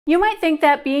You might think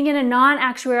that being in a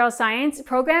non-actuarial science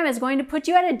program is going to put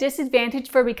you at a disadvantage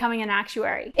for becoming an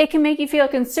actuary. It can make you feel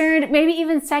concerned, maybe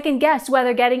even second guess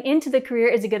whether getting into the career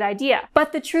is a good idea.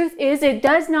 But the truth is, it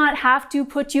does not have to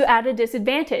put you at a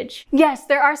disadvantage. Yes,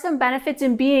 there are some benefits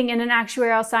in being in an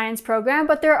actuarial science program,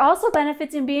 but there are also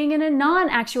benefits in being in a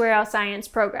non-actuarial science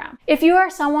program. If you are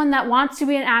someone that wants to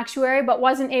be an actuary but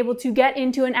wasn't able to get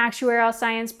into an actuarial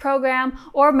science program,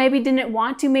 or maybe didn't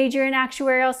want to major in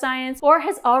actuarial science, or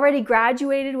has already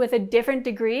graduated with a different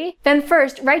degree, then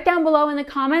first, write down below in the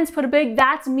comments, put a big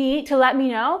 "that's me" to let me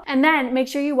know, and then make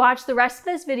sure you watch the rest of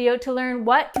this video to learn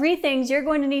what 3 things you're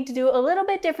going to need to do a little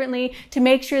bit differently to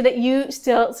make sure that you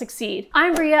still succeed.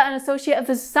 I'm Bria, an associate of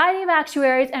the Society of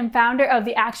Actuaries and founder of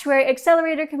the Actuary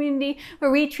Accelerator Community,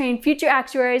 where we train future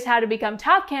actuaries how to become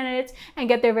top candidates and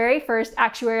get their very first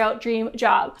actuarial dream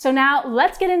job. So now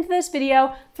let's get into this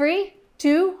video. 3,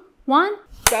 2, 1,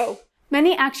 go.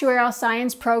 Many actuarial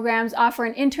science programs offer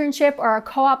an internship or a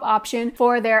co-op option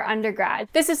for their undergrad.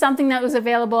 This is something that was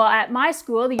available at my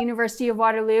school, the University of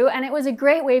Waterloo, and it was a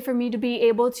great way for me to be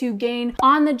able to gain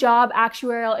on-the-job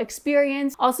actuarial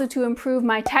experience, also to improve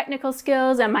my technical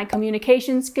skills and my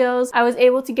communication skills. I was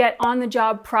able to get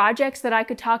on-the-job projects that I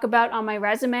could talk about on my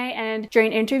resume and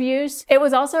during interviews. It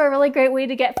was also a really great way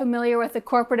to get familiar with the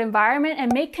corporate environment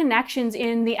and make connections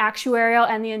in the actuarial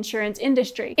and the insurance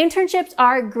industry. Internships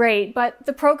are great, but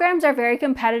the programs are very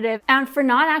competitive, and for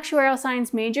non-actuarial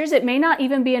science majors, it may not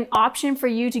even be an option for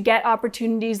you to get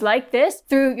opportunities like this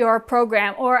through your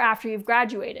program or after you've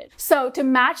graduated. So to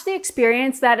match the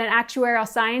experience that an actuarial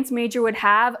science major would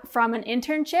have from an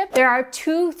internship, there are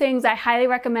 2 things I highly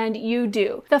recommend you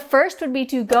do. The first would be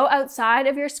to go outside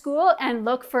of your school and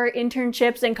look for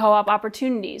internships and co-op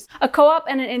opportunities. A co-op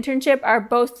and an internship are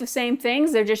both the same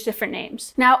things, they're just different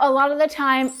names. Now, a lot of the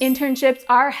time, internships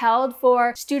are held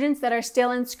for students that are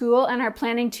still in school and are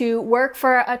planning to work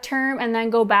for a term and then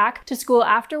go back to school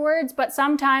afterwards, but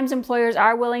sometimes employers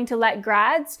are willing to let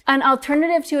grads. An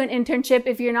alternative to an internship,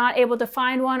 if you're not able to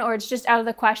find one or it's just out of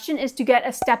the question, is to get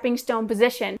a stepping stone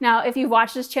position. Now, if you've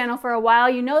watched this channel for a while,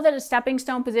 you know that a stepping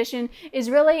stone position is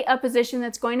really a position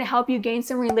that's going to help you gain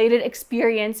some related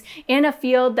experience in a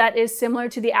field that is similar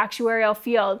to the actuarial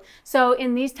field. So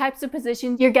in these types of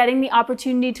positions, you're getting the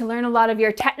opportunity to learn a lot of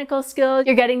your technical skills,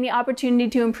 you're getting the opportunity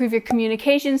to improve your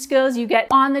communication skills, you get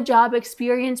on-the-job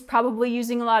experience, probably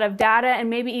using a lot of data and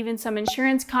maybe even some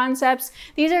insurance concepts.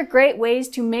 These are great ways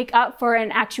to make up for an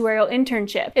actuarial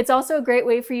internship. It's also a great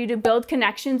way for you to build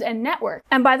connections and network.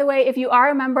 And by the way, if you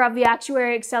are a member of the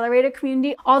Actuary Accelerator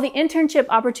Community, all the internship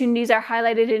opportunities are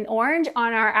highlighted in orange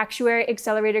on our Actuary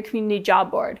Accelerator Community job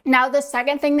board. Now, the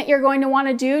second thing that you're going to want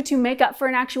to do to make up for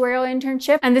an actuarial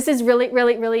internship, and this is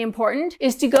really important,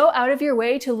 is to go out of your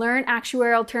way to learn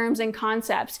actuarial terms and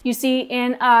concepts. You see,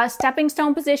 in a stepping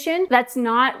stone position that's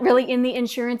not really in the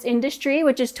insurance industry,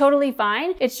 which is totally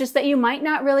fine. It's just that you might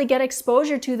not really get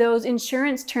exposure to those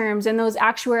insurance terms and those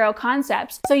actuarial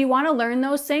concepts. So you want to learn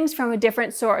those things from a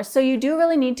different source. So you do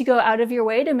really need to go out of your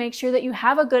way to make sure that you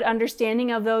have a good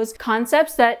understanding of those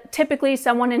concepts that typically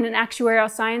someone in an actuarial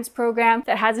science program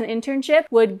that has an internship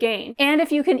would gain. And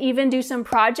if you can even do some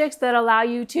projects that allow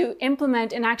you to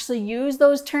implement and actually use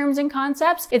those terms and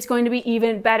concepts, it's going to be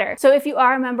even better. So if you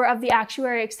are a member of the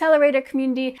Actuary Accelerator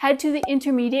Community, head to the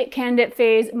Intermediate Candidate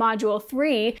Phase Module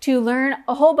 3 to learn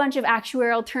a whole bunch of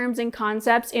actuarial terms and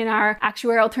concepts in our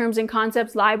Actuarial Terms and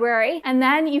Concepts library. And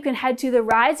then you can head to the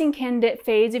Rising Candidate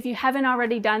Phase if you haven't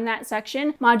already done that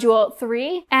section, Module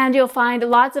 3, and you'll find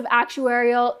lots of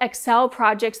actuarial Excel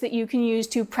projects that you can use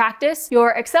to practice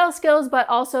your Excel skills, but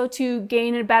also to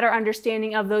gain a better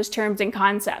understanding of those terms and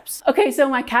concepts. Okay, so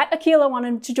my cat Akila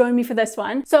wanted to join me for this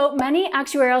one. So many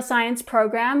actuarial science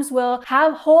programs will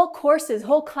have whole courses,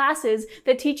 whole classes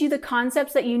that teach you the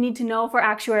concepts that you need to know for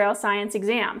actuarial science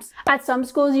exams. At some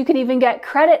schools, you can even get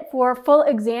credit for full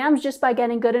exams just by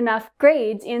getting good enough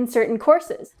grades in certain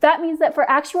courses. That means that for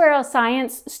actuarial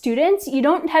science students, you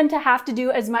don't tend to have to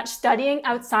do as much studying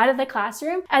outside of the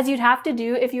classroom as you'd have to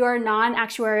do if you are a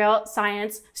non-actuarial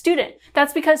science student.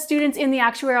 That's because students in the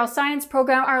actuarial science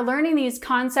program are learning these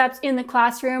concepts in the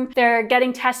classroom. They're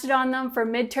getting tested on them for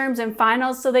midterms and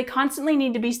finals, so they constantly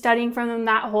need to be studying from them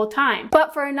that whole time.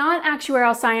 But for a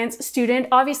non-actuarial science student,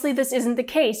 obviously this isn't the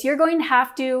case. You're going to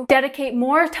have to dedicate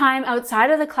more time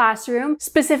outside of the classroom,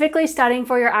 specifically studying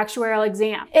for your actuarial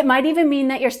exam. It might even mean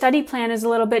that your study plan is a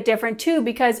little bit different too,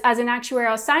 because as an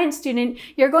actuarial science student,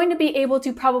 you're going to be able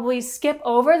to probably skip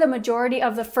over the majority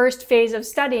of the first phase of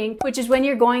studying, which is when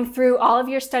you're going through all of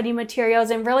your study materials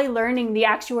and really learning the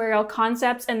actuarial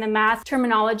concepts and the math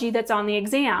terminology that's on the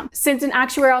exam. Since an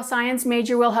actuarial science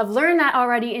major will have learned that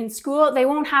already in school, they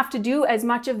won't have to do as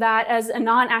much of that as a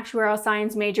non-actuarial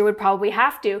science major would probably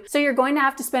have to. So you're going to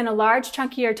have to spend a large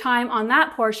chunk of your time on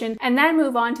that portion and then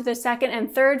move on to the second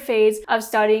and third phase of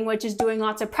studying, which is doing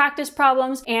lots of practice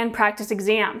problems and practice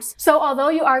exams. So although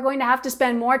you are going to have to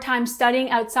spend more time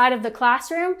studying outside of the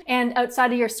classroom and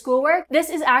outside of your schoolwork, this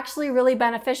is actually really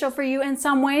beneficial for you in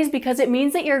some ways because it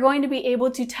means that you're going to be able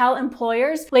to tell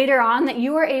employers later on that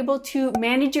you are able to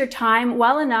manage your time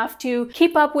well enough to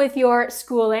keep up with your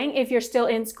schooling if you're still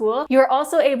in school. You're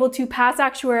also able to pass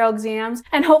actuarial exams,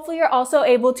 and hopefully you're also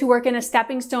able to work in a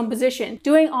stepping stone position.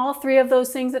 Doing all three of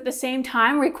those things at the same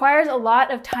time requires a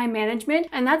lot of time management,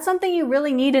 and that's something you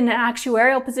really need in an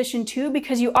actuarial position too,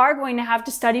 because you are going to have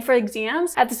to study for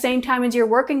exams at the same time as you're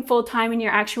working full-time in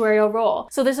your actuarial role.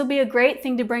 So this will be a great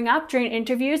thing to bring up during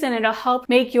interviews, and it'll help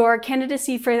make your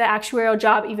candidacy for the actuarial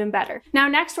job even better. Now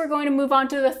next we're going to move on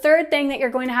to the third thing that you're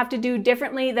going to have to do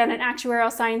differently than an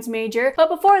actuarial science major. But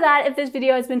before that, if this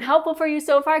video has been helpful for you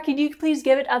so far, could you please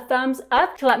give it a thumbs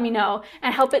up to let me know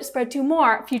and help it spread to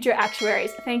more future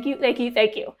actuaries. Thank you, thank you,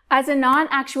 thank you. As a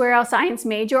non-actuarial science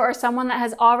major or someone that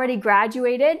has already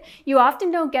graduated, you often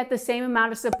don't get the same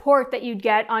amount of support that you'd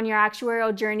get on your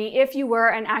actuarial journey if you were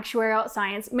an actuarial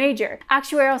science major.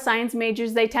 Actuarial science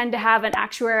majors, they tend to have an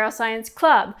actuarial science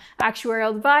club,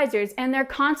 actuarial advisors, and they're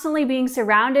constantly being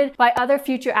surrounded by other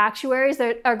future actuaries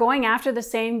that are going after the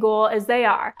same goal as they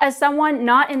are. As someone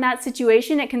not in that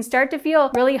situation, it can start to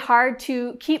feel really hard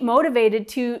to keep motivated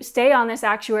to stay on this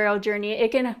actuarial journey.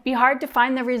 It can be hard to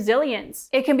find the resilience.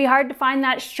 It can be hard to find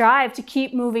that strive to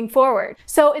keep moving forward.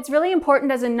 So it's really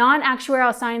important as a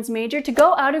non-actuarial science major to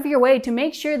go out of your way to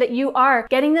make sure that you are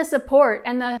getting the support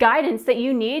and the guidance that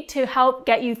you need to help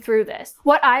get you through this.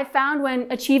 What I've found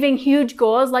when achieving huge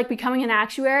goals like becoming an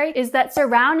actuary is that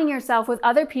surrounding yourself with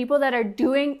other people that are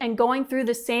doing and going through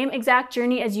the same exact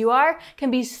journey as you are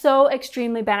can be so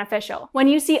extremely beneficial. When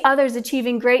you see others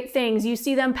achieving great things, you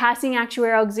see them passing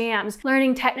actuarial exams,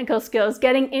 learning technical skills,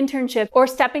 getting internships or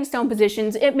stepping stone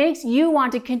positions, it makes you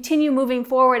want to continue moving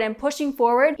forward and pushing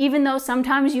forward even though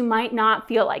sometimes you might not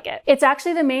feel like it. It's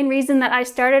actually the main reason that I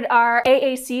started our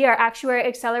AAC, our Actuary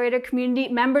Accelerator Community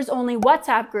members only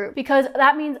WhatsApp group, because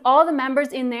that means all the members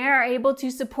in there are able to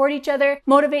support each other,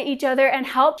 motivate each other, and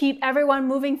help keep everyone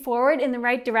moving forward in the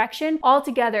right direction all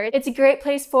together. It's a great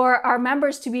place for our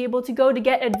members to be able to go to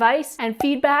get advice and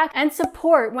feedback and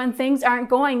support when things aren't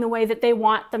going the way that they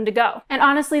want them to go. And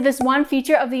honestly, this one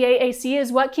feature of the AAC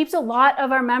is what keeps a lot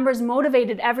of our members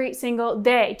motivated every single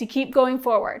day to keep going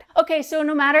forward. Okay, so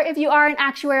no matter if you are an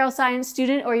actuarial science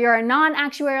student or you're a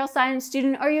non-actuarial science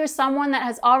student or you're someone that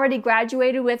has already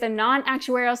graduated with a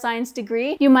non-actuarial science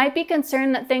degree, you might be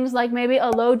concerned that things like maybe a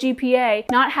low GPA,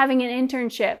 not having an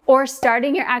internship, or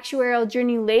starting your actuarial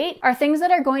journey late are things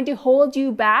that are going to hold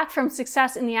you back from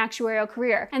success in the actuarial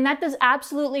career. And that does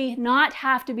absolutely not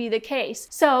have to be the case.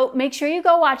 So make sure you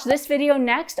go watch this video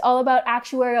next, all about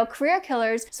actuarial career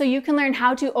killers, so you can learn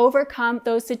how to overcome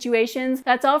those situations.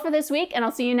 That's all for this week, and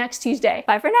I'll see you next Tuesday.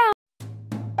 Bye for now.